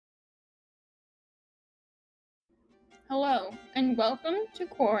Hello, and welcome to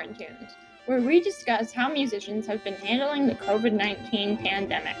Quarantunes, where we discuss how musicians have been handling the COVID-19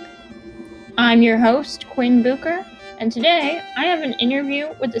 pandemic. I'm your host, Quinn Bucher, and today I have an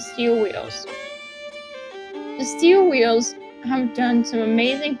interview with the Steel Wheels. The Steel Wheels have done some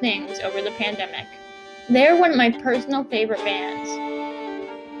amazing things over the pandemic. They're one of my personal favorite bands.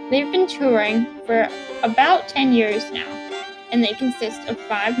 They've been touring for about 10 years now, and they consist of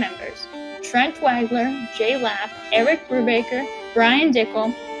 5 members: Trent Wagler, Jay Lapp, Eric Brubaker, Brian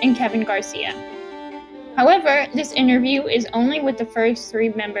Dickel, and Kevin Garcia. However, this interview is only with the first 3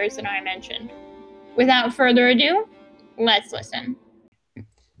 members that I mentioned. Without further ado, let's listen.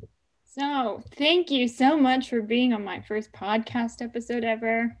 So, thank you so much for being on my first podcast episode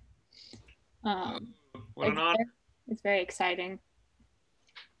ever. What an honor. It's very exciting.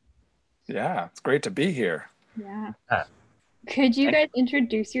 Yeah, it's great to be here. Yeah. Could you guys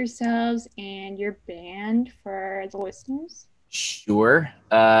introduce yourselves and your band for the listeners? Sure.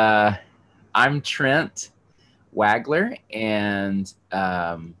 I'm Trent Wagler, and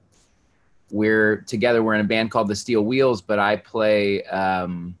we're in a band called the Steel Wheels, but I play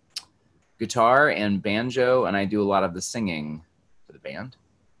guitar and banjo, and I do a lot of the singing for the band.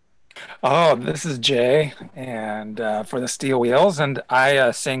 Oh, this is Jay, and for the Steel Wheels, and I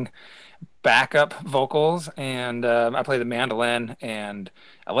sing backup vocals, and I play the mandolin and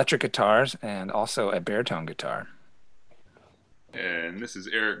electric guitars, and also a baritone guitar. And this is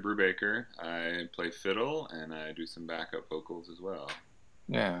Eric Brubaker. I play fiddle, and I do some backup vocals as well.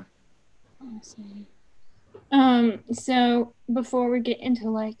 Yeah. Awesome. So before we get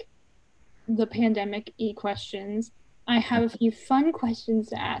into the pandemic-y questions, I have a few fun questions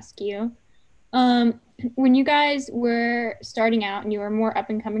to ask you. When you guys were starting out and you were a more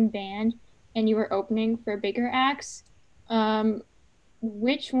up-and-coming band and you were opening for bigger acts,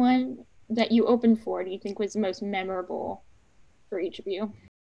 which one that you opened for do you think was the most memorable for each of you?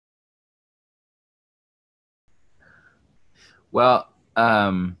 Well,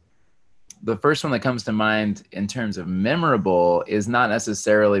 the first one that comes to mind in terms of memorable is not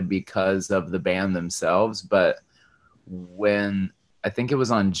necessarily because of the band themselves, but when I think it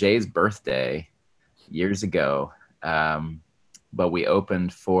was on Jay's birthday years ago, but we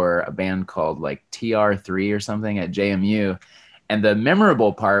opened for a band called TR3 or something at JMU. And the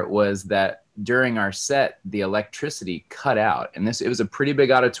memorable part was that during our set, the electricity cut out. And it was a pretty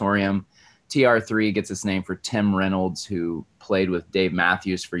big auditorium. TR3 gets its name for Tim Reynolds, who played with Dave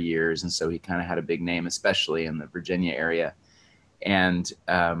Matthews for years. And so he kind of had a big name, especially in the Virginia area. And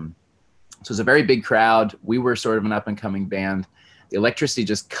so it was a very big crowd. We were sort of an up and coming band. The electricity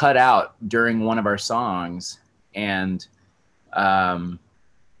just cut out during one of our songs. And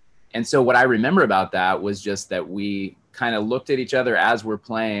so what I remember about that was just that we kind of looked at each other as we're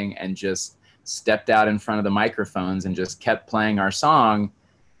playing and just stepped out in front of the microphones and just kept playing our song,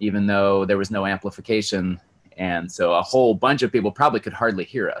 even though there was no amplification. And so a whole bunch of people probably could hardly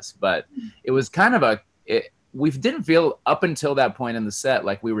hear us, but it was kind of we didn't feel up until that point in the set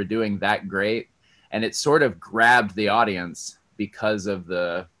like we were doing that great. And it sort of grabbed the audience because of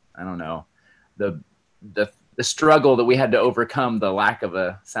the struggle that we had to overcome, the lack of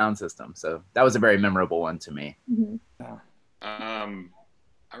a sound system. So that was a very memorable one to me. Mm-hmm.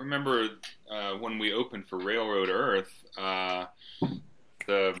 I remember when we opened for Railroad Earth, am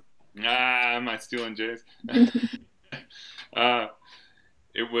I stealing Jay's?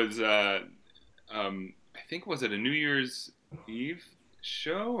 It was, I think, was it a New Year's Eve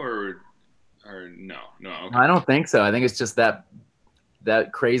show or no? Okay. I don't think so. I think it's just that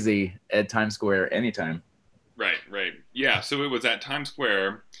crazy at Times Square anytime. Right. Yeah, so it was at Times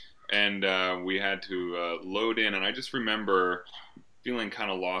Square, and we had to load in, and I just remember feeling kind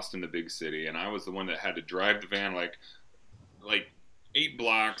of lost in the big city, and I was the one that had to drive the van like 8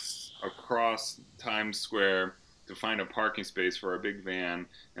 blocks across Times Square to find a parking space for our big van,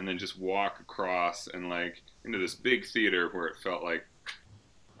 and then just walk across and into this big theater where it felt like,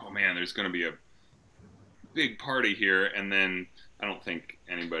 oh man, there's going to be a big party here. And then I don't think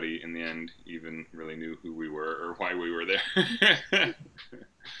anybody in the end even really knew who we were or why we were there.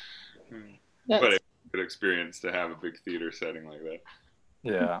 But it's a good experience to have a big theater setting like that.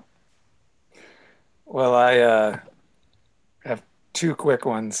 Yeah. Well, I have 2 quick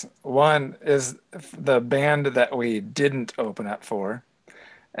ones. One is the band that we didn't open up for.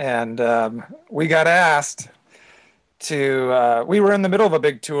 And we got asked to, we were in the middle of a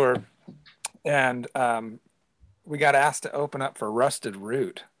big tour, and we got asked to open up for Rusted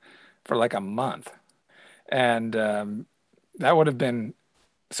Root for a month. And that would have been,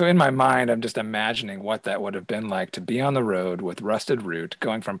 so in my mind, I'm just imagining what that would have been like to be on the road with Rusted Root,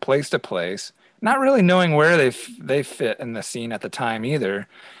 going from place to place, not really knowing where they fit in the scene at the time either.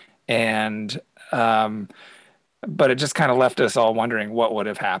 And um, but it just kind of left us all wondering what would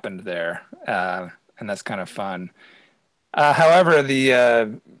have happened there, and that's kind of fun. However, the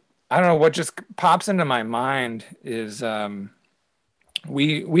I don't know what just pops into my mind is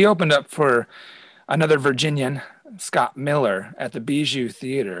we opened up for another Virginian, Scott Miller, at the Bijou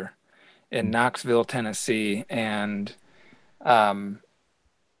Theater in Knoxville, Tennessee, and um,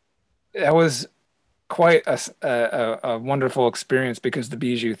 that was quite a wonderful experience because the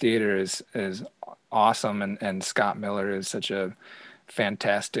Bijou Theater is awesome, and Scott Miller is such a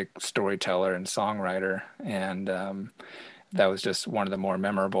fantastic storyteller and songwriter, and that was just one of the more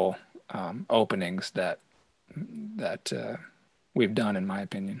memorable openings that we've done, in my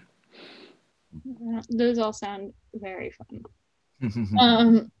opinion. Those all sound very fun.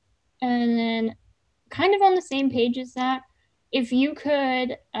 And then, kind of on the same page as that, if you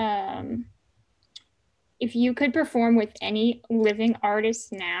could perform with any living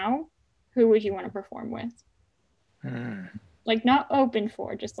artist now, who would you want to perform with? Like, not open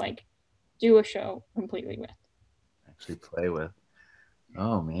for, just like do a show completely with. Actually play with.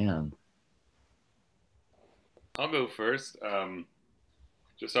 Oh man. I'll go first.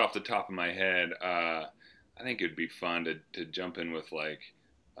 Just off the top of my head, I think it'd be fun to jump in with like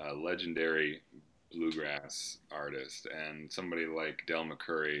a legendary bluegrass artist and somebody like Del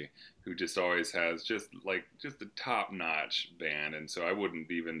McCoury, who just always has just a top-notch band, and so I wouldn't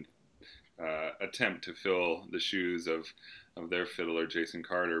even attempt to fill the shoes of their fiddler Jason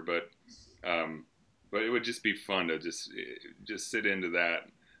Carter, but it would just be fun to just sit into that.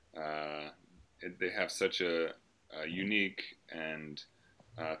 They have such a unique and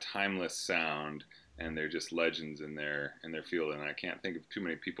timeless sound, and they're just legends in their field. And I can't think of too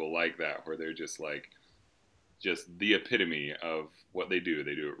many people like that, where they're just the epitome of what they do.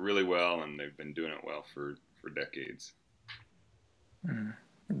 They do it really well, and they've been doing it well for decades.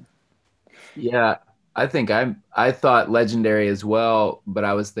 Yeah, I think I thought legendary as well, but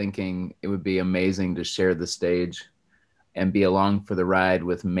I was thinking it would be amazing to share the stage and be along for the ride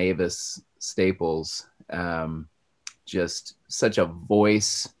with Mavis Staples. Just such a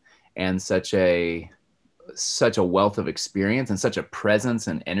voice and such a wealth of experience and such a presence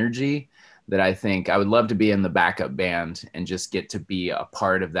and energy that I think I would love to be in the backup band and just get to be a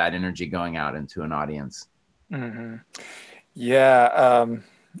part of that energy going out into an audience. Mm-hmm. Yeah.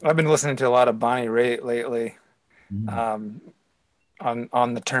 I've been listening to a lot of Bonnie Raitt lately, on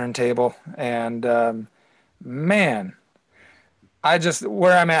the turntable, and man,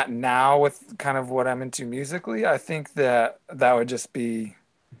 where I'm at now with kind of what I'm into musically, I think that would just be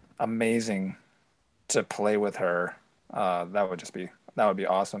amazing to play with her. That would be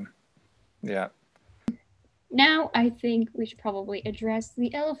awesome. Yeah. Now I think we should probably address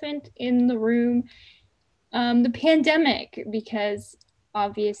the elephant in the room, the pandemic, because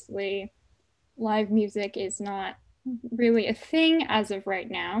obviously live music is not really a thing as of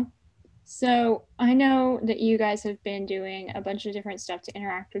right now. So I know that you guys have been doing a bunch of different stuff to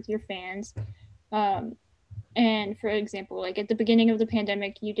interact with your fans. And for example, like at the beginning of the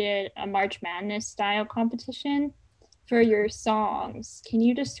pandemic, you did a March Madness style competition for your songs. Can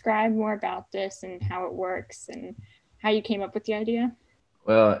you describe more about this and how it works and how you came up with the idea?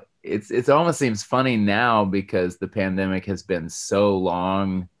 Well, it almost seems funny now because the pandemic has been so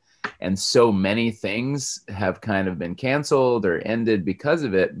long and so many things have kind of been canceled or ended because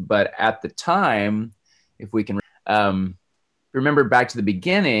of it. But at the time, if we can remember back to the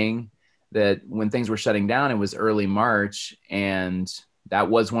beginning, that when things were shutting down, it was early March, and that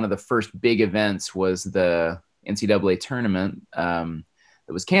was one of the first big events, was the NCAA tournament that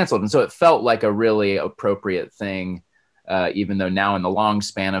was canceled. And so it felt like a really appropriate thing, even though now in the long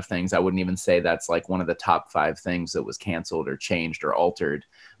span of things, I wouldn't even say that's like one of the top 5 things that was canceled or changed or altered.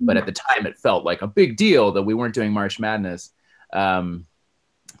 But at the time, it felt like a big deal that we weren't doing March Madness.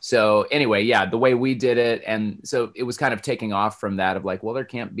 So anyway, yeah, the way we did it. And so it was kind of taking off from that of like, well, there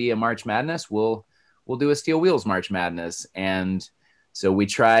can't be a March Madness. We'll do a Steel Wheels March Madness. And so we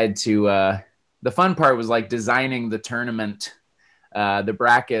tried to, the fun part was like designing the tournament, the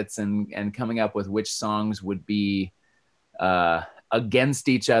brackets, and coming up with which songs would be against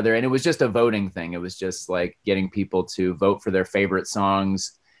each other. And it was just a voting thing. It was just like getting people to vote for their favorite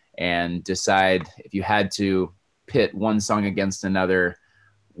songs and decide, if you had to pit one song against another,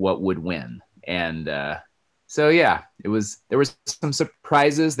 what would win. And so yeah, there were some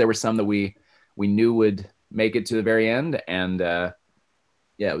surprises. There were some that we knew would make it to the very end, and yeah,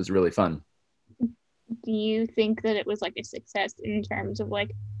 it was really fun. Do you think that it was like a success in terms of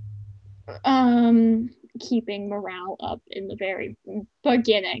like keeping morale up in the very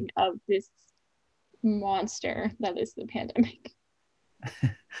beginning of this monster that is the pandemic.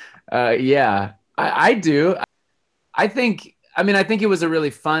 Yeah, I do. I think it was a really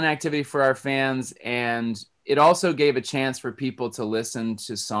fun activity for our fans, and it also gave a chance for people to listen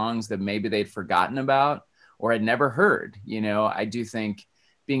to songs that maybe they'd forgotten about or had never heard. I do think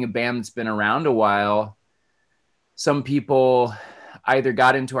being a band that's been around a while, some people either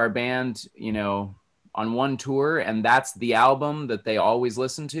got into our band, on one tour, and that's the album that they always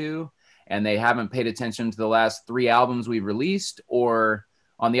listen to, and they haven't paid attention to the last 3 albums we released. Or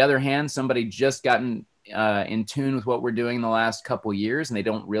on the other hand, somebody just gotten in tune with what we're doing the last couple years, and they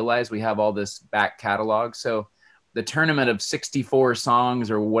don't realize we have all this back catalog. So the tournament of 64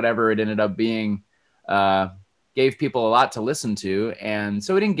 songs or whatever it ended up being gave people a lot to listen to. And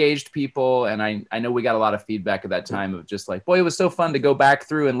so it engaged people. And I know we got a lot of feedback at that time of just like, boy, it was so fun to go back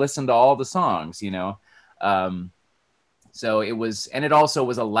through and listen to all the songs, So it was, and it also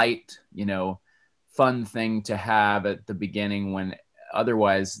was a light, fun thing to have at the beginning when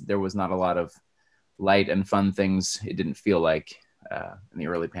otherwise there was not a lot of light and fun things. It didn't feel like in the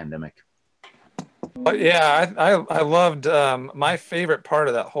early pandemic. Yeah, I loved my favorite part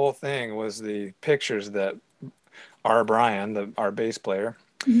of that whole thing was the pictures that Brian, our bass player,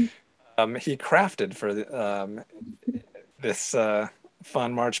 he crafted for this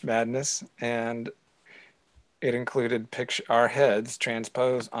fun March Madness, and it included our heads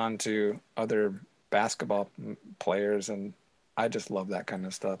transposed onto other basketball players, and I just love that kind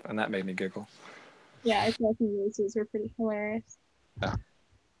of stuff, and that made me giggle. Yeah, I thought the releases were pretty hilarious. Yeah.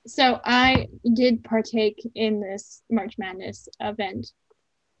 So I did partake in this March Madness event,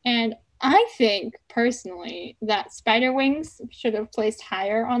 and I think personally that Spiderwings should have placed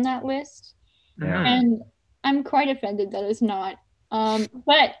higher on that list. Yeah. And I'm quite offended that it's not.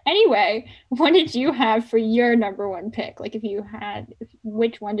 But anyway, what did you have for your number one pick? Like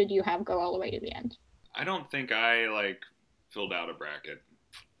which one did you have go all the way to the end? I don't think I filled out a bracket.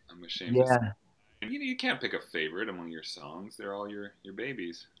 I'm ashamed Yeah. to say. You can't pick a favorite among your songs. They're all your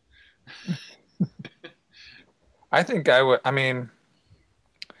babies. I think I would. I mean,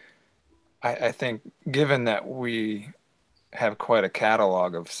 I think given that we have quite a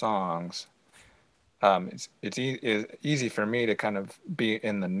catalog of songs, it's easy for me to kind of be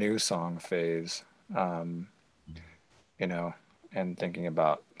in the new song phase, and thinking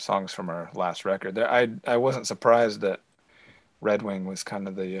about songs from our last record. I wasn't surprised that Red Wing was kind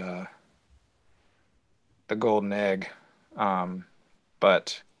of the golden egg,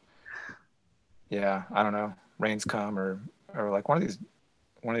 but yeah, I don't know, Rains Come or like one of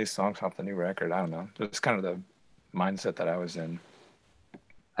these songs off the new record. I don't know. It's kind of the mindset that I was in.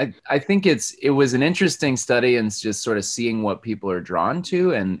 I think it was an interesting study and just sort of seeing what people are drawn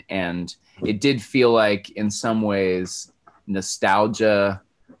to, and it did feel like in some ways nostalgia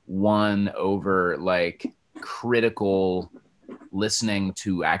won over like critical listening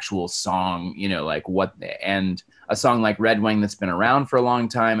to actual song, and a song like Red Wing that's been around for a long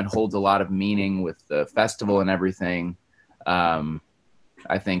time and holds a lot of meaning with the festival and everything.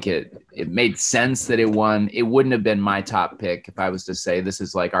 I think it made sense that it won. It wouldn't have been my top pick if I was to say this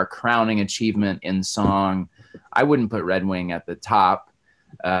is like our crowning achievement in song. I wouldn't put Red Wing at the top.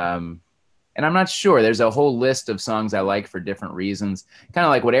 And I'm not sure. There's a whole list of songs I like for different reasons. Kind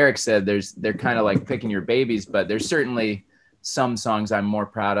of like what Eric said, they're kind of like picking your babies, but there's certainly some songs I'm more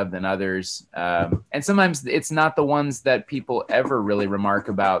proud of than others. And sometimes it's not the ones that people ever really remark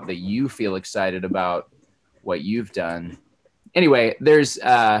about that you feel excited about what you've done. Anyway, there's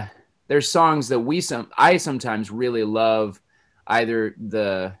songs that I sometimes really love, either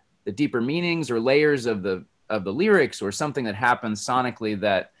the deeper meanings or layers of the lyrics or something that happens sonically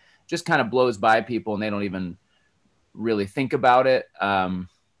that just kind of blows by people and they don't even really think about it. And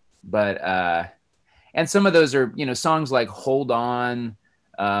some of those are, songs like Hold On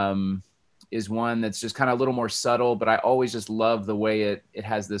is one that's just kind of a little more subtle, but I always just love the way it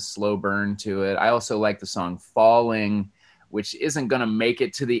has this slow burn to it. I also like the song Falling, which isn't going to make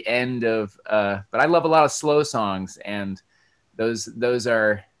it to the end of, but I love a lot of slow songs, and those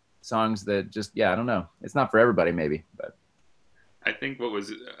are songs that just, I don't know. It's not for everybody maybe, but. I think what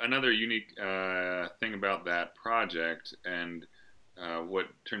was another unique thing about that project and what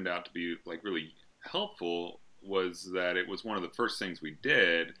turned out to be like really helpful was that it was one of the first things we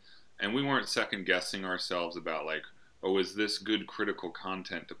did, and we weren't second guessing ourselves about like, oh, is this good critical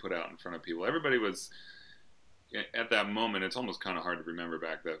content to put out in front of people? Everybody was, at that moment, it's almost kind of hard to remember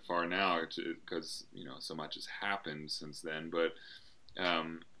back that far now because so much has happened since then. But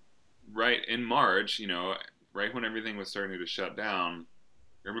right in March, right when everything was starting to shut down,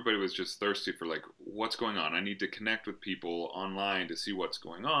 everybody was just thirsty for like, what's going on? I need to connect with people online to see what's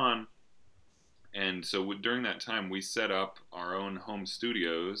going on. And so during that time, we set up our own home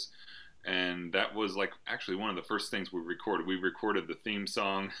studios, and that was like actually one of the first things we recorded. We recorded the theme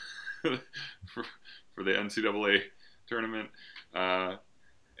song for for the NCAA tournament, uh,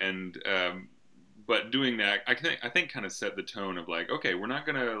 and but doing that, I think kind of set the tone of like, okay, we're not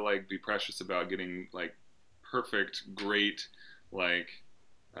gonna like be precious about getting like perfect, great, like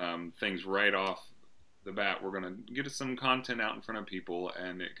things right off the bat. We're gonna get some content out in front of people,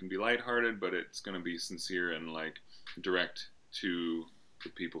 and it can be lighthearted, but it's gonna be sincere and like direct to the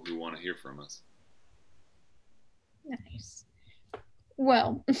people who want to hear from us. Nice.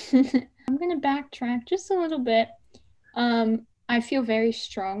 Well, I'm going to backtrack just a little bit. I feel very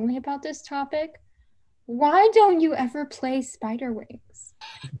strongly about this topic. Why don't you ever play Spiderwings?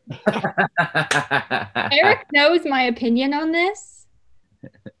 Eric knows my opinion on this,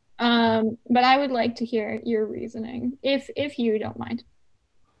 but I would like to hear your reasoning, if you don't mind.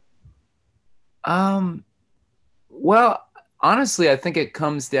 Well, honestly, I think it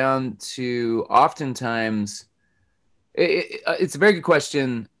comes down to oftentimes it's a very good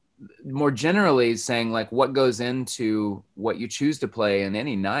question. More generally, saying like what goes into what you choose to play in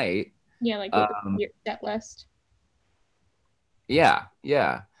any night. Yeah, like what your set list. Yeah,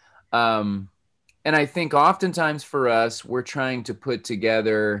 yeah. Um, and I think oftentimes for us, we're trying to put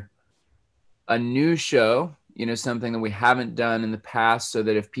together a new show, something that we haven't done in the past, so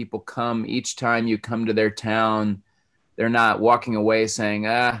that if people come each time you come to their town, they're not walking away saying,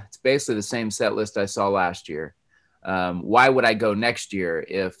 it's basically the same set list I saw last year. Why would I go next year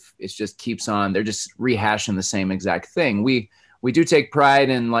if it just keeps on? They're just rehashing the same exact thing. We do take pride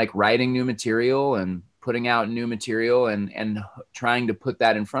in like writing new material and putting out new material and trying to put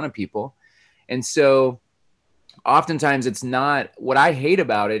that in front of people. And so oftentimes it's not, what I hate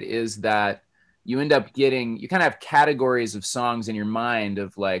about it is that you end up getting, you kind of have categories of songs in your mind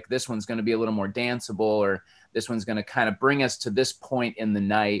of like, this one's going to be a little more danceable, or this one's going to kind of bring us to this point in the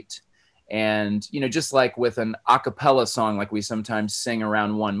night. And, just like with an a cappella song, like we sometimes sing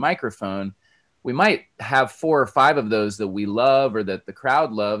around one microphone, we might have 4 or 5 of those that we love or that the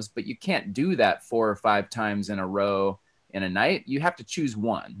crowd loves, but you can't do that 4 or 5 times in a row in a night. You have to choose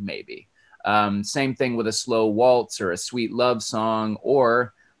one, maybe. Same thing with a slow waltz or a sweet love song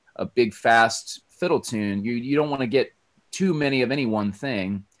or a big fast fiddle tune. You don't want to get too many of any one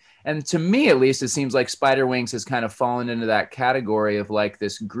thing. And to me, at least, it seems like Spiderwings has kind of fallen into that category of like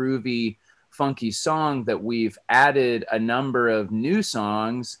this groovy, funky song that we've added a number of new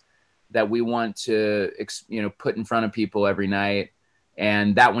songs that we want to, put in front of people every night.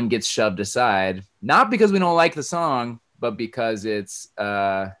 And that one gets shoved aside, not because we don't like the song, but because it's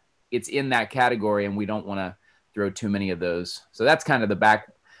in that category and we don't want to throw too many of those. So that's kind of the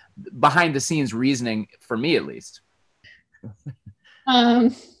behind the scenes reasoning for me, at least.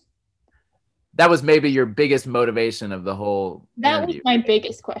 That was maybe your biggest motivation of the whole interview. Was my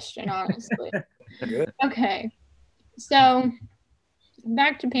biggest question, honestly. Okay. So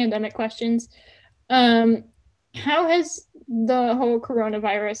back to pandemic questions. How has the whole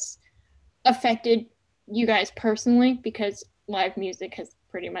coronavirus affected you guys personally? Because live music has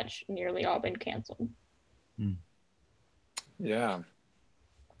pretty much nearly all been canceled. Yeah.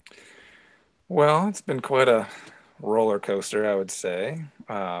 Well, it's been quite a roller coaster, I would say.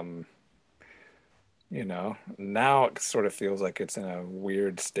 Now it sort of feels like it's in a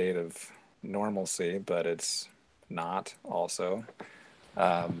weird state of normalcy, but it's not also.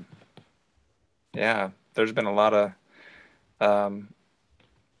 Yeah, there's been a lot of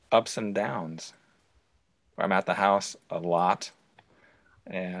ups and downs. I'm at the house a lot,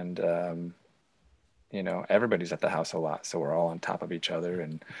 and everybody's at the house a lot, so we're all on top of each other,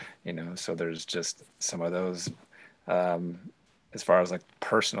 and so there's just some of those as far as like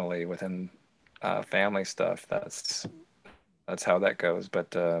personally within family stuff, that's how that goes.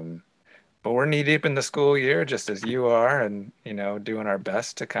 But we're knee deep in the school year, just as you are, and doing our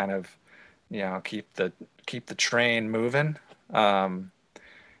best to kind of keep the train moving.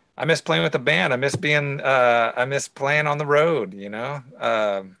 I miss playing with the band. I miss playing on the road,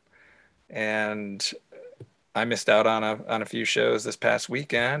 and I missed out on a few shows this past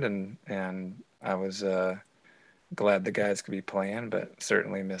weekend, and I was glad the guys could be playing, but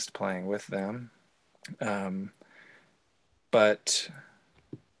certainly missed playing with them. But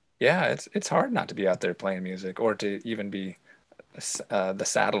yeah, it's hard not to be out there playing music, or to even be the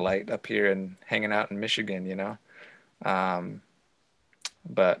satellite up here and hanging out in Michigan,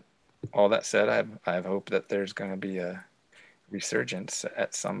 But all that said, I have hope that there's going to be a resurgence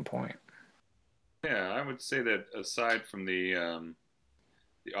at some point. Yeah, I would say that aside from the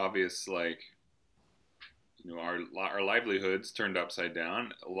obvious, like, our livelihoods turned upside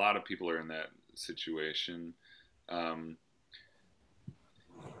down, a lot of people are in that situation, um,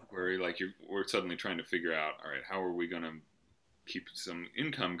 where like we're suddenly trying to figure out, all right, how are we going to keep some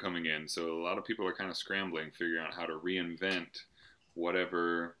income coming in? So a lot of people are kind of scrambling, figuring out how to reinvent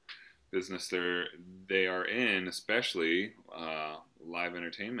whatever business they are in, especially live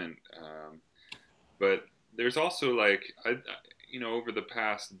entertainment. But there's also like over the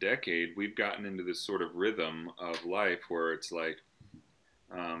past decade, we've gotten into this sort of rhythm of life where it's like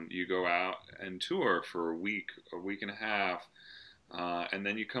you go out and tour for a week and a half, and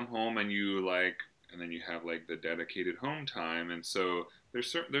then you come home and then you have like the dedicated home time, and so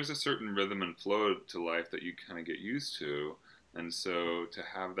there's a certain rhythm and flow to life that you kind of get used to, and so to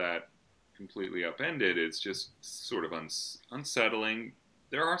have that completely upended, it's just sort of unsettling.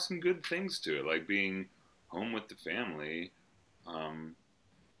 There are some good things to it, like being home with the family,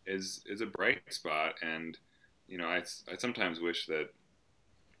 is a bright spot, and I sometimes wish that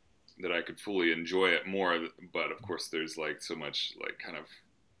I could fully enjoy it more, but of course there's like so much like kind of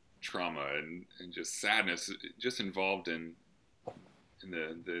trauma and just sadness just involved in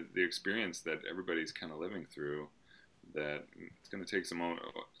the experience that everybody's kind of living through, that it's going to take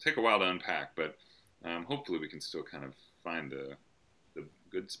a while to unpack, but hopefully we can still kind of find the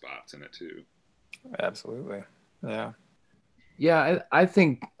good spots in it too. Absolutely. Yeah. Yeah, I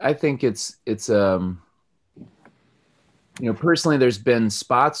think it's personally, there's been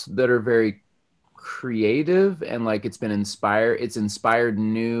spots that are very creative, and like it's inspired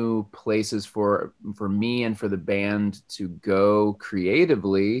new places for me and for the band to go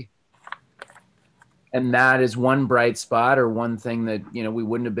creatively. And that is one bright spot, or one thing that, we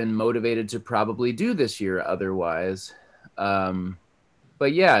wouldn't have been motivated to probably do this year otherwise.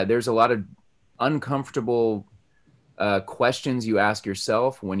 But yeah, there's a lot of uncomfortable questions you ask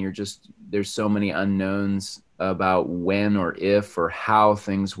yourself when there's so many unknowns about when or if or how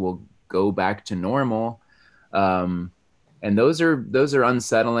things will go back to normal. And those are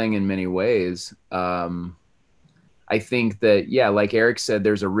unsettling in many ways. I think that, yeah, like Eric said,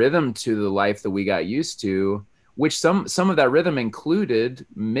 there's a rhythm to the life that we got used to, which some of that rhythm included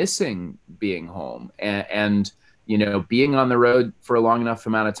missing being home and being on the road for a long enough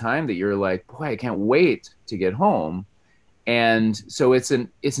amount of time that you're like, boy, I can't wait to get home. And so it's an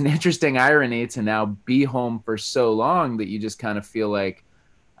interesting irony to now be home for so long that you just kind of feel like,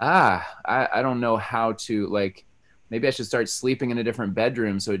 I don't know how to, like, maybe I should start sleeping in a different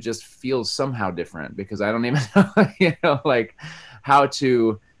bedroom so it just feels somehow different, because I don't even know, like how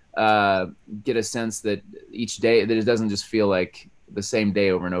to get a sense that each day, that it doesn't just feel like the same day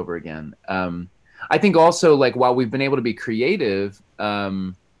over and over again. I think also, like, while we've been able to be creative,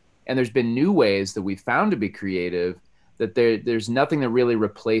 and there's been new ways that we found to be creative, that there's nothing that really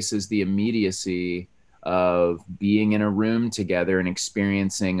replaces the immediacy of being in a room together and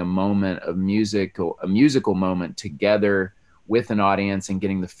experiencing a musical moment together with an audience and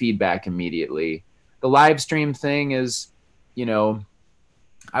getting the feedback immediately. The live stream thing is,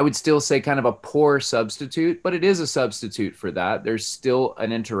 I would still say kind of a poor substitute, but it is a substitute for that. There's still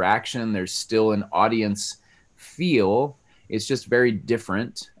an interaction. There's still an audience feel. It's just very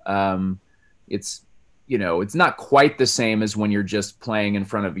different. It's not quite the same as when you're just playing in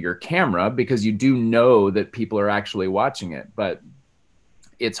front of your camera, because you do know that people are actually watching it, but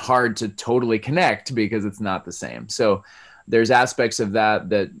it's hard to totally connect because it's not the same. So there's aspects of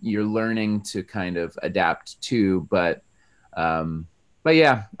that you're learning to kind of adapt to, but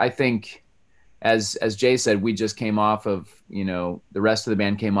yeah, I think as Jay said, we just came off of, the rest of the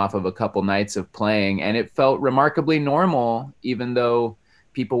band came off of a couple nights of playing, and it felt remarkably normal, even though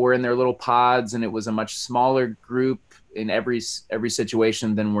people were in their little pods and it was a much smaller group in every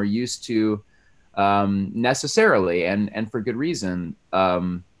situation than we're used to, necessarily, and for good reason.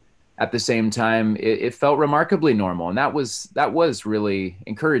 At the same time, it felt remarkably normal, and that was really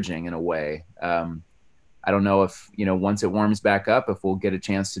encouraging in a way. I don't know if, once it warms back up, if we'll get a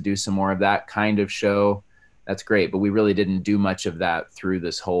chance to do some more of that kind of show. That's great, but we really didn't do much of that through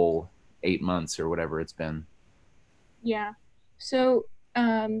this whole 8 months or whatever it's been. Yeah. So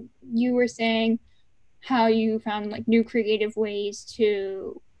you were saying how you found like new creative ways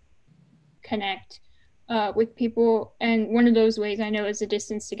to connect with people, and one of those ways I know is the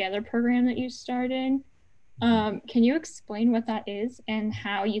Distance Together program that you started. Can you explain what that is and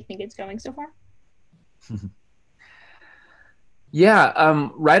how you think it's going so far? Yeah,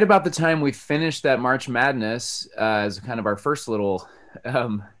 right about the time we finished that March Madness as kind of our first little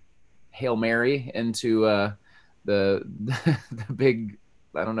Hail Mary into the big,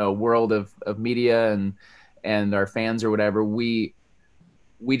 I don't know, world of media and our fans or whatever, we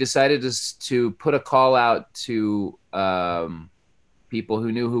decided to put a call out to people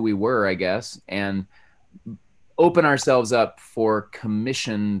who knew who we were, I guess, and open ourselves up for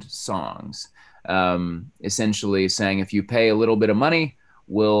commissioned songs. Essentially saying, if you pay a little bit of money,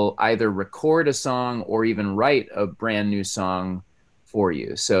 we'll either record a song or even write a brand new song for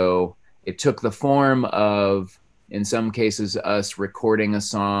you. So it took the form of, in some cases, us recording a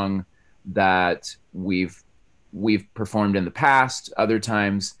song that we've performed in the past. Other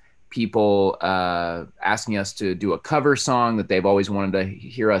times, people asking us to do a cover song that they've always wanted to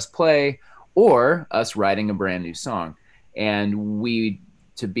hear us play, or us writing a brand new song. And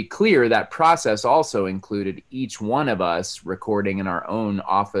to be clear, that process also included each one of us recording in our own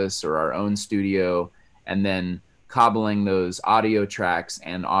office or our own studio, and then cobbling those audio tracks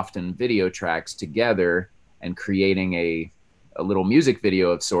and often video tracks together and creating a little music video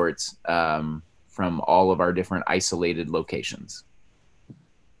of sorts from all of our different isolated locations.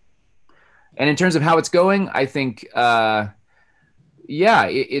 And in terms of how it's going, I think, it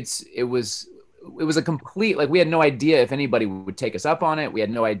was a complete, like, we had no idea if anybody would take us up on it. We had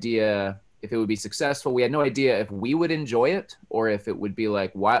no idea if it would be successful. We had no idea if we would enjoy it or if it would be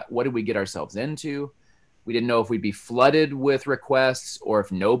like, what did we get ourselves into? We didn't know if we'd be flooded with requests or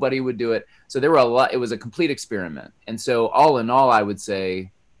if nobody would do it. So there were it was a complete experiment. And so all in all, I would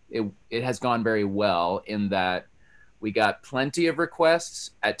say it has gone very well in that we got plenty of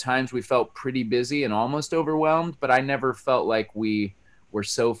requests. At times we felt pretty busy and almost overwhelmed, but I never felt like we were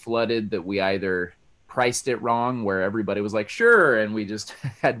so flooded that we either priced it wrong, where everybody was like, sure, and we just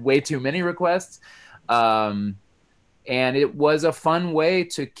had way too many requests. And it was a fun way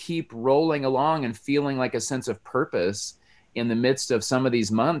to keep rolling along and feeling like a sense of purpose in the midst of some of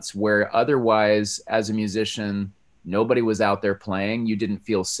these months where otherwise, as a musician, nobody was out there playing. You didn't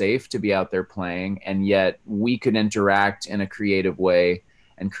feel safe to be out there playing, and yet we could interact in a creative way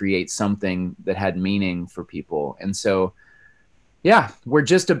and create something that had meaning for people. And so, yeah, we're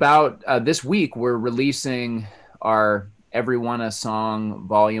just about, this week, we're releasing our Everyone a Song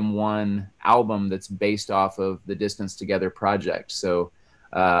Volume 1 album that's based off of the Distance Together project. So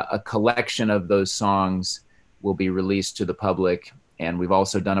a collection of those songs will be released to the public. And we've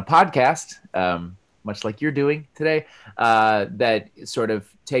also done a podcast, much like you're doing today, that sort of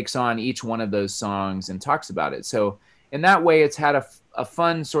takes on each one of those songs and talks about it. So in that way, it's had a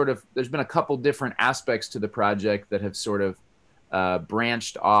fun sort of, there's been a couple different aspects to the project that have sort of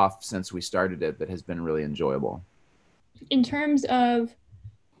branched off since we started it that has been really enjoyable. In terms of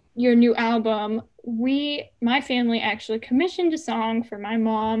your new album, my family actually commissioned a song for my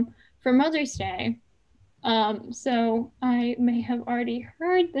mom for Mother's Day. So I may have already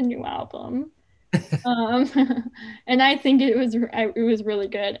heard the new album. And I think it was really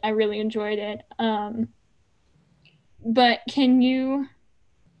good. I really enjoyed it. But can you,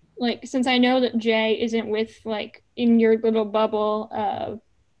 like, since I know that Jay isn't with, like, in your little bubble of,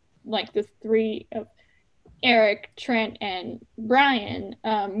 like, the three of Eric, Trent, and Brian,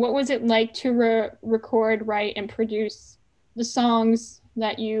 what was it like to record, write, and produce the songs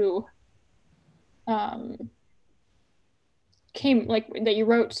that you that you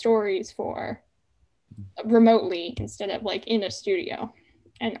wrote stories for remotely instead of, like, in a studio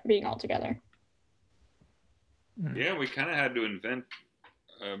and being all together? Yeah, we kind of had to invent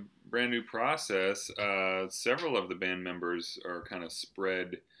a brand new process. Several of the band members are kind of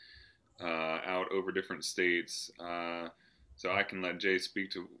spread out over different states. So I can let Jay speak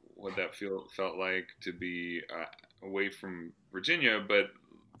to what that felt like to be away from Virginia, but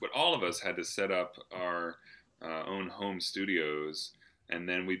all of us had to set up our own home studios, and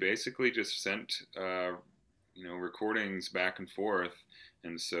then we basically just sent recordings back and forth.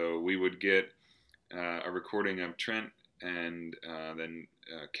 And so we would get a recording of Trent, and then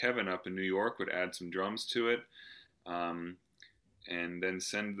Kevin up in New York would add some drums to it. And then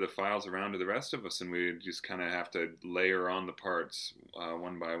send the files around to the rest of us, and we just kind of have to layer on the parts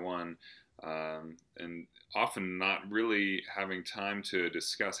one by one, and often not really having time to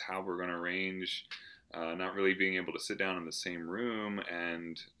discuss how we're going to arrange, not really being able to sit down in the same room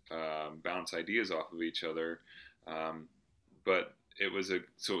and bounce ideas off of each other. But it was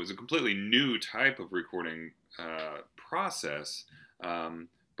a completely new type of recording process.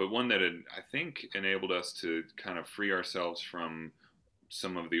 But one that had, I think, enabled us to kind of free ourselves from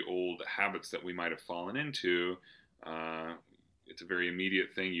some of the old habits that we might have fallen into. It's a very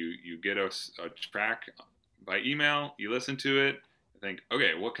immediate thing. You get a track by email, you listen to it, think,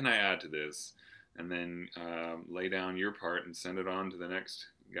 okay, what can I add to this? And then lay down your part and send it on to the next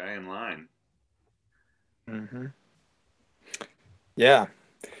guy in line. Mm-hmm. Yeah.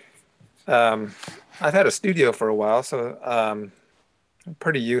 I've had a studio for a while, so I'm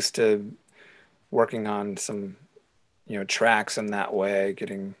pretty used to working on some tracks in that way,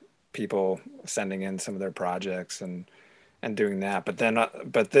 getting people sending in some of their projects and doing that. But then,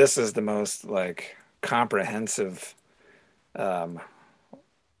 but this is the most like comprehensive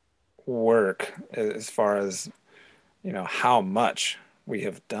work as far as how much we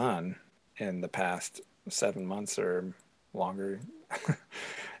have done in the past 7 months or longer.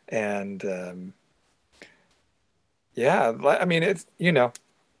 And yeah, I mean, it's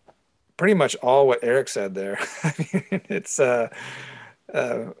pretty much all what Eric said there. I mean, it's a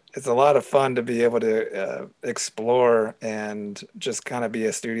lot of fun to be able to explore and just kind of be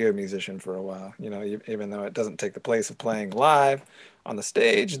a studio musician for a while. Even though it doesn't take the place of playing live on the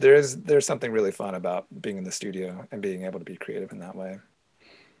stage, there's something really fun about being in the studio and being able to be creative in that way.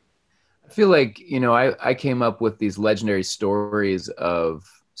 I feel like, I came up with these legendary stories of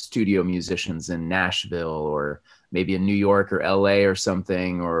studio musicians in Nashville or maybe in New York or LA or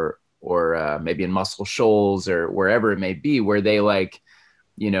something, or maybe in Muscle Shoals or wherever it may be, where they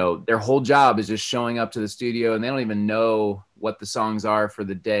their whole job is just showing up to the studio and they don't even know what the songs are for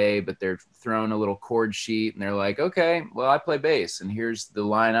the day, but they're thrown a little chord sheet and they're like, okay, well, I play bass and here's the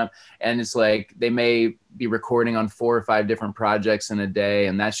lineup. And it's like, they may be recording on 4 or 5 different projects in a day,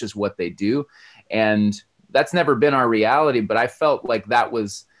 and that's just what they do. And that's never been our reality, but I felt like that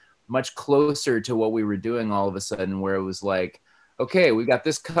was much closer to what we were doing all of a sudden, where it was like, okay, we got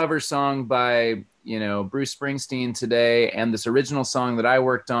this cover song by, Bruce Springsteen today, and this original song that I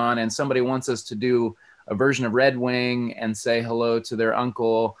worked on, and somebody wants us to do a version of Red Wing and say hello to their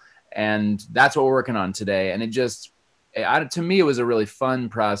uncle. And that's what we're working on today. And to me, it was a really fun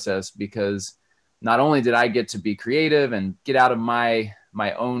process, because not only did I get to be creative and get out of my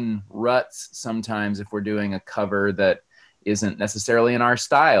own ruts sometimes if we're doing a cover that isn't necessarily in our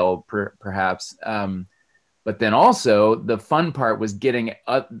style, perhaps, but then also the fun part was getting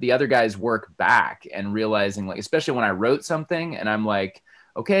the other guy's work back and realizing, like, especially when I wrote something and I'm like,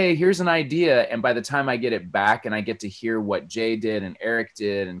 okay, here's an idea. And by the time I get it back and I get to hear what Jay did and Eric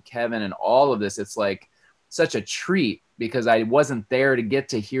did and Kevin and all of this, it's like such a treat, because I wasn't there to get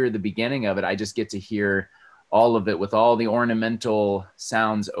to hear the beginning of it. I just get to hear all of it with all the ornamental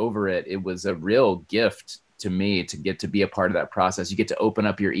sounds over it. It was a real gift to me to get to be a part of that process. You get to open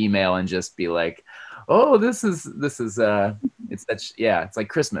up your email and just be like, oh, this is it's like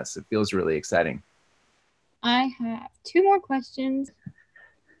Christmas. It feels really exciting. I have 2 more questions.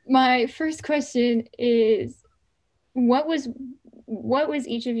 My first question is, what was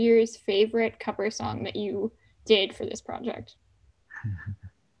each of yours favorite cover song that you did for this project?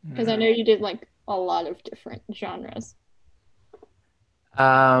 Because I know you did like a lot of different genres.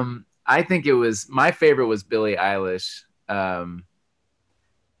 I think my favorite was Billie Eilish.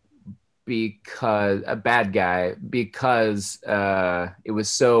 Because a Bad Guy, because it was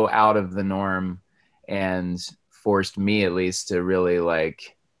so out of the norm and forced me, at least, to really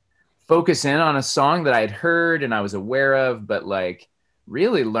like focus in on a song that I'd heard and I was aware of, but like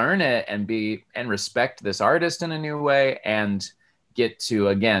really learn it and respect this artist in a new way, and get to,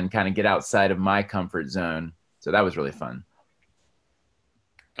 again, kind of get outside of my comfort zone. So that was really fun.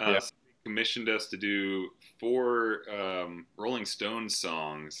 Somebody commissioned us to do 4 Rolling Stones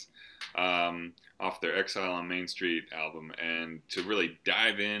songs off their Exile on Main Street album, and to really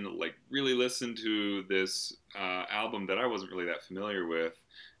dive in, like really listen to this album that I wasn't really that familiar with,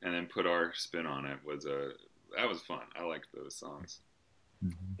 and then put our spin on it that was fun. I liked those songs.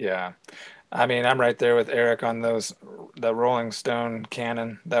 Yeah, I mean, I'm right there with Eric on the Rolling Stone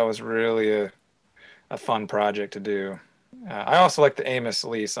canon. That was really a fun project to do. I also like the Amos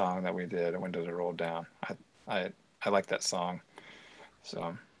Lee song that we did, Windows Are Rolled Down. I like that song.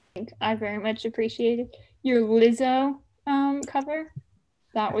 So I very much appreciated your Lizzo cover.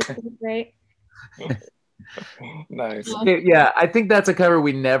 That was pretty great. Nice. Yeah, I think that's a cover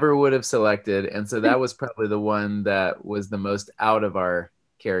we never would have selected, and so that was probably the one that was the most out of our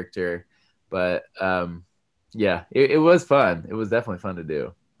character. But yeah, it was fun. It was definitely fun to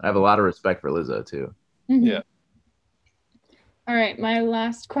do. I have a lot of respect for Lizzo too. Yeah. All right, my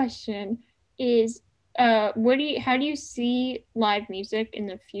last question is, how do you see live music in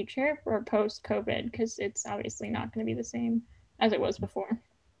the future for post-COVID? Because it's obviously not going to be the same as it was before.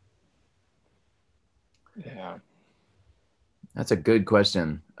 Yeah, that's a good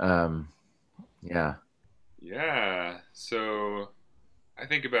question. Yeah. So I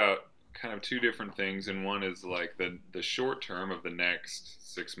think about kind of 2 different things, and one is like the short term of the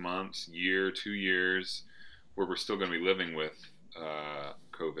next 6 months, year, 2 years, where we're still going to be living with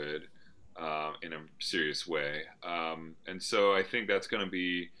COVID in a serious way. And so I think that's going to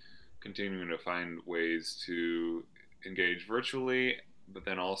be continuing to find ways to engage virtually, but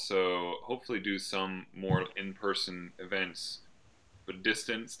then also hopefully do some more in-person events, but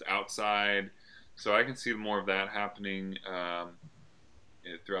distanced outside. So I can see more of that happening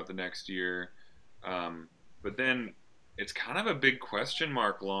throughout the next year. But then it's kind of a big question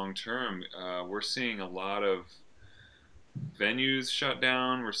mark long term. We're seeing a lot of venues shut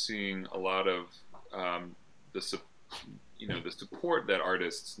down. We're seeing a lot of the the support that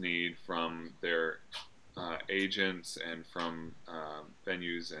artists need from their agents and from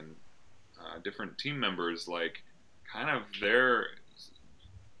venues and different team members, like kind of their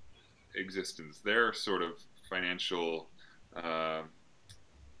existence, their sort of financial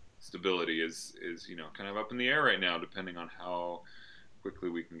stability is kind of up in the air right now, depending on how quickly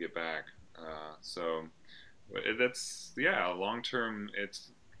we can get back. So that's long term.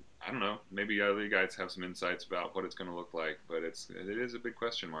 It's I don't know. Maybe other guys have some insights about what it's going to look like, but it is a big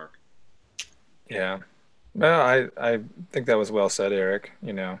question mark. Yeah. Well, I think that was well said, Eric.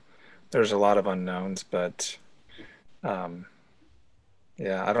 There's a lot of unknowns, but um,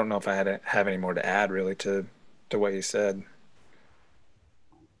 yeah, I don't know if I have any more to add really to what you said.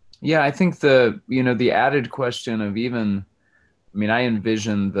 Yeah, I think the added question of even, I mean, I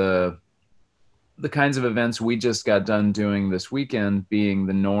envision the kinds of events we just got done doing this weekend being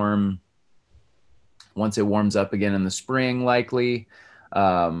the norm once it warms up again in the spring, likely.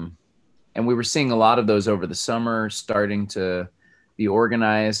 And we were seeing a lot of those over the summer starting to be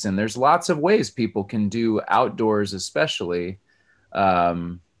organized. And there's lots of ways people can do outdoors, especially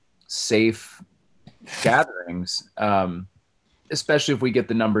safe gatherings, especially if we get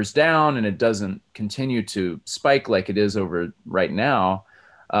the numbers down and it doesn't continue to spike like it is over right now.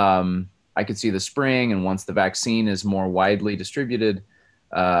 I could see the spring, and once the vaccine is more widely distributed,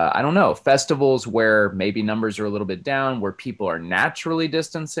 I don't know, festivals where maybe numbers are a little bit down, where people are naturally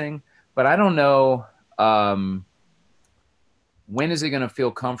distancing, but I don't know, when is it going to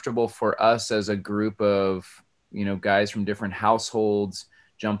feel comfortable for us as a group of, guys from different households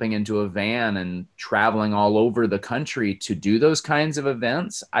jumping into a van and traveling all over the country to do those kinds of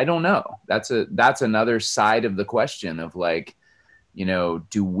events? I don't know. That's another side of the question of like,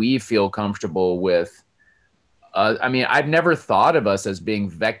 do we feel comfortable with, I mean, I've never thought of us as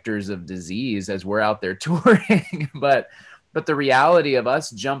being vectors of disease as we're out there touring, but the reality of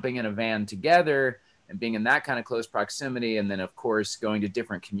us jumping in a van together and being in that kind of close proximity, and then of course going to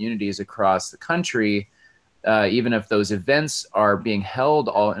different communities across the country, even if those events are being held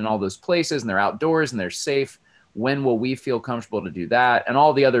in all those places and they're outdoors and they're safe, when will we feel comfortable to do that? And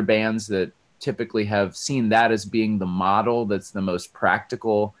all the other bands that typically have seen that as being the model that's the most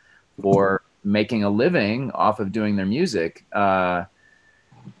practical for making a living off of doing their music.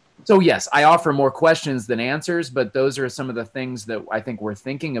 So yes, I offer more questions than answers, but those are some of the things that I think we're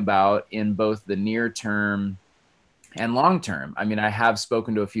thinking about in both the near term and long term. I mean, I have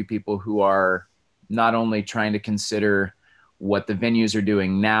spoken to a few people who are not only trying to consider what the venues are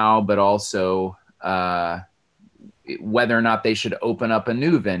doing now, but also whether or not they should open up a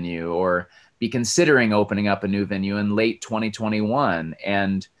new venue or be considering opening up a new venue in late 2021.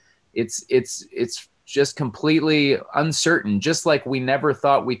 And it's just completely uncertain, just like we never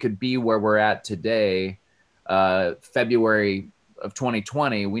thought we could be where we're at today, February of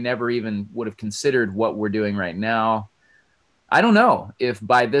 2020. We never even would have considered what we're doing right now. I don't know if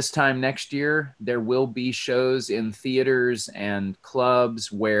by this time next year, there will be shows in theaters and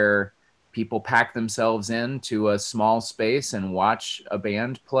clubs where people pack themselves into a small space and watch a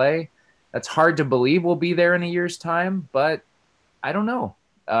band play. That's hard to believe we'll be there in a year's time, but I don't know.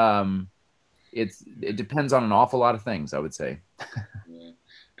 It depends on an awful lot of things, I would say. Yeah.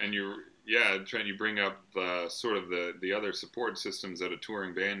 And Trent, you bring up sort of the other support systems that a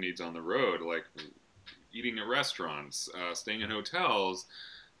touring band needs on the road, like eating at restaurants, staying in hotels,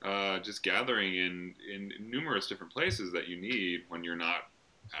 just gathering in numerous different places that you need when you're not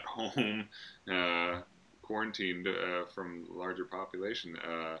at home, quarantined from larger population.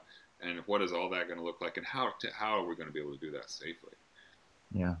 And what is all that going to look like, and how are we going to be able to do that safely?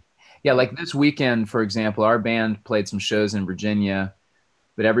 Yeah, like this weekend, for example, our band played some shows in Virginia,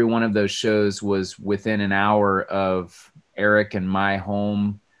 but every one of those shows was within an hour of Eric and my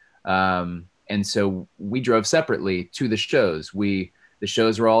home. And so we drove separately to the shows. The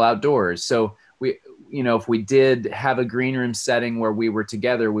shows were all outdoors. So if we did have a green room setting where we were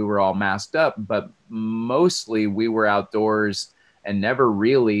together, we were all masked up, but mostly we were outdoors and never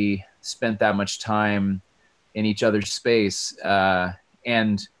really spent that much time in each other's space.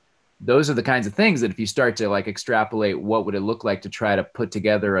 And those are the kinds of things that if you start to like extrapolate, what would it look like to try to put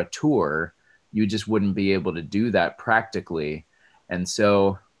together a tour, you just wouldn't be able to do that practically. And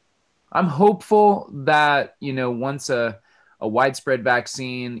so I'm hopeful that, once a a widespread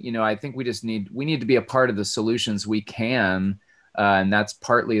vaccine, I think we need to be a part of the solutions we can. And that's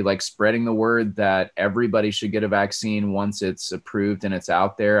partly like spreading the word that everybody should get a vaccine once it's approved and it's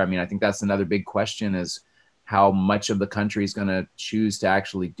out there. I mean, I think that's another big question, is how much of the country is going to choose to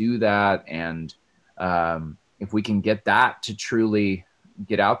actually do that. And if we can get that to truly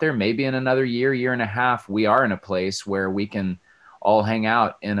get out there, maybe in another year and a half, we are in a place where we can all hang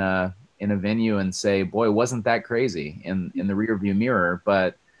out in a venue and say, boy, wasn't that crazy in the rearview mirror.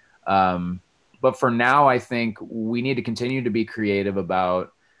 But for now, I think we need to continue to be creative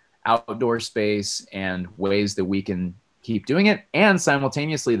about outdoor space and ways that we can keep doing it. And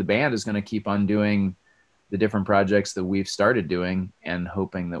simultaneously, the band is going to keep on doing the different projects that we've started doing, and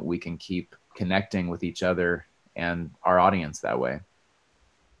hoping that we can keep connecting with each other and our audience that way.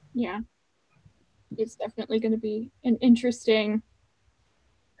 Yeah. It's definitely going to be an interesting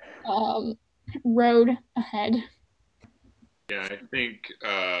road ahead. Yeah, I think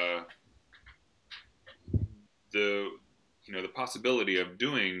the possibility of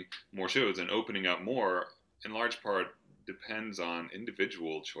doing more shows and opening up more, in large part, depends on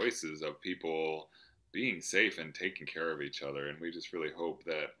individual choices of people being safe and taking care of each other. And we just really hope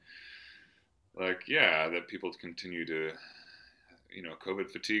that, that people continue to,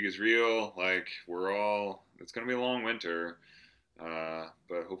 COVID fatigue is real. It's going to be a long winter,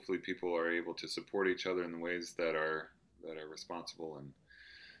 but hopefully people are able to support each other in the ways that are responsible and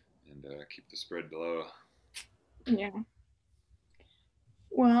keep the spread low. Yeah.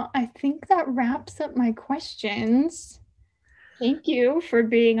 Well, I think that wraps up my questions. Thank you for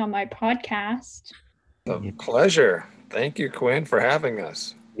being on my podcast. A pleasure. Thank you, Quinn, for having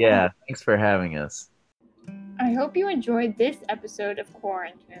us. Yeah, thanks for having us. I hope you enjoyed this episode of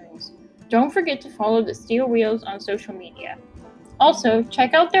Quarantunes. Don't forget to follow the Steel Wheels on social media. Also,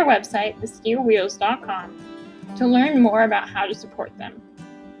 check out their website, thesteelwheels.com, to learn more about how to support them.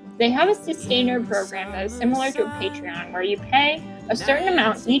 They have a sustainer program that is similar to a Patreon, where you pay a certain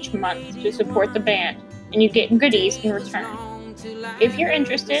amount each month to support the band, and you get goodies in return. If you're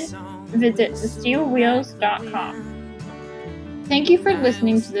interested, visit thesteelwheels.com. Thank you for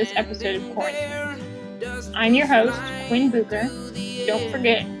listening to this episode of Quarantine. I'm your host, Quinn Bucher. Don't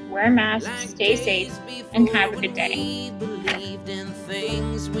forget, wear masks, stay safe, and have a good day. Believed in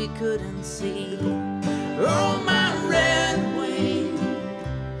things we couldn't see. Oh, my red wing,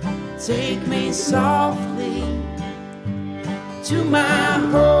 take me softly to my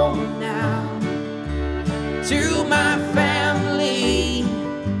home now, to my family.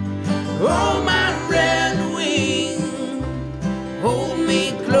 Oh, my red wing, hold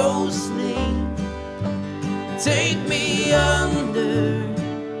me closely, take me under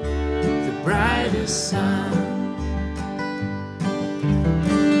the brightest sun.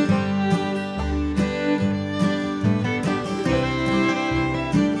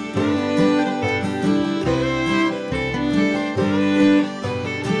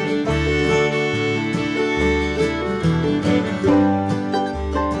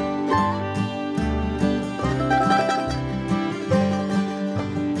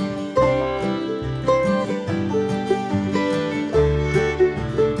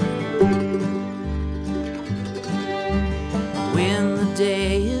 When the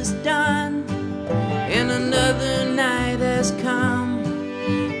day is done and another night has come,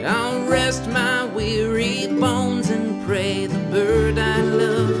 I'll rest my weary bones and pray the bird I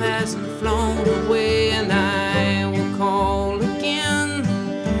love hasn't flown away, and I will call again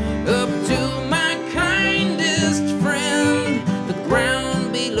up to my kindest friend. The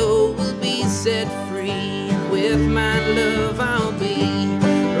ground below will be set free, and with my love I'll be.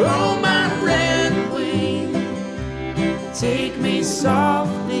 Oh, my red wing, take me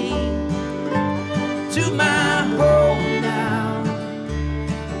softly to my home now,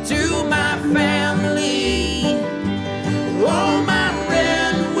 to my family. Oh, my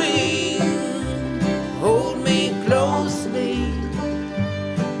red wing, hold me closely,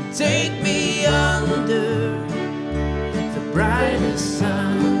 take me under the brightest sun.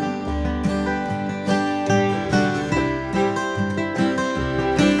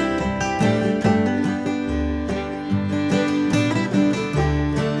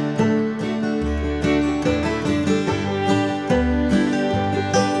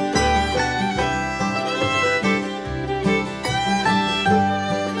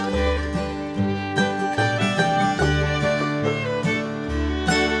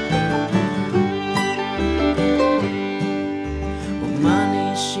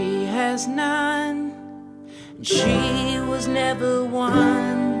 Money she has none, and she was never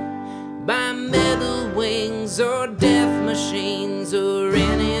won by metal wings or death machines or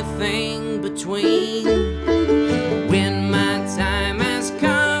anything between. When my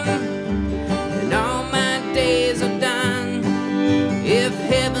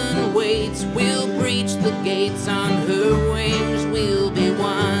fates will breach the gates on her wings.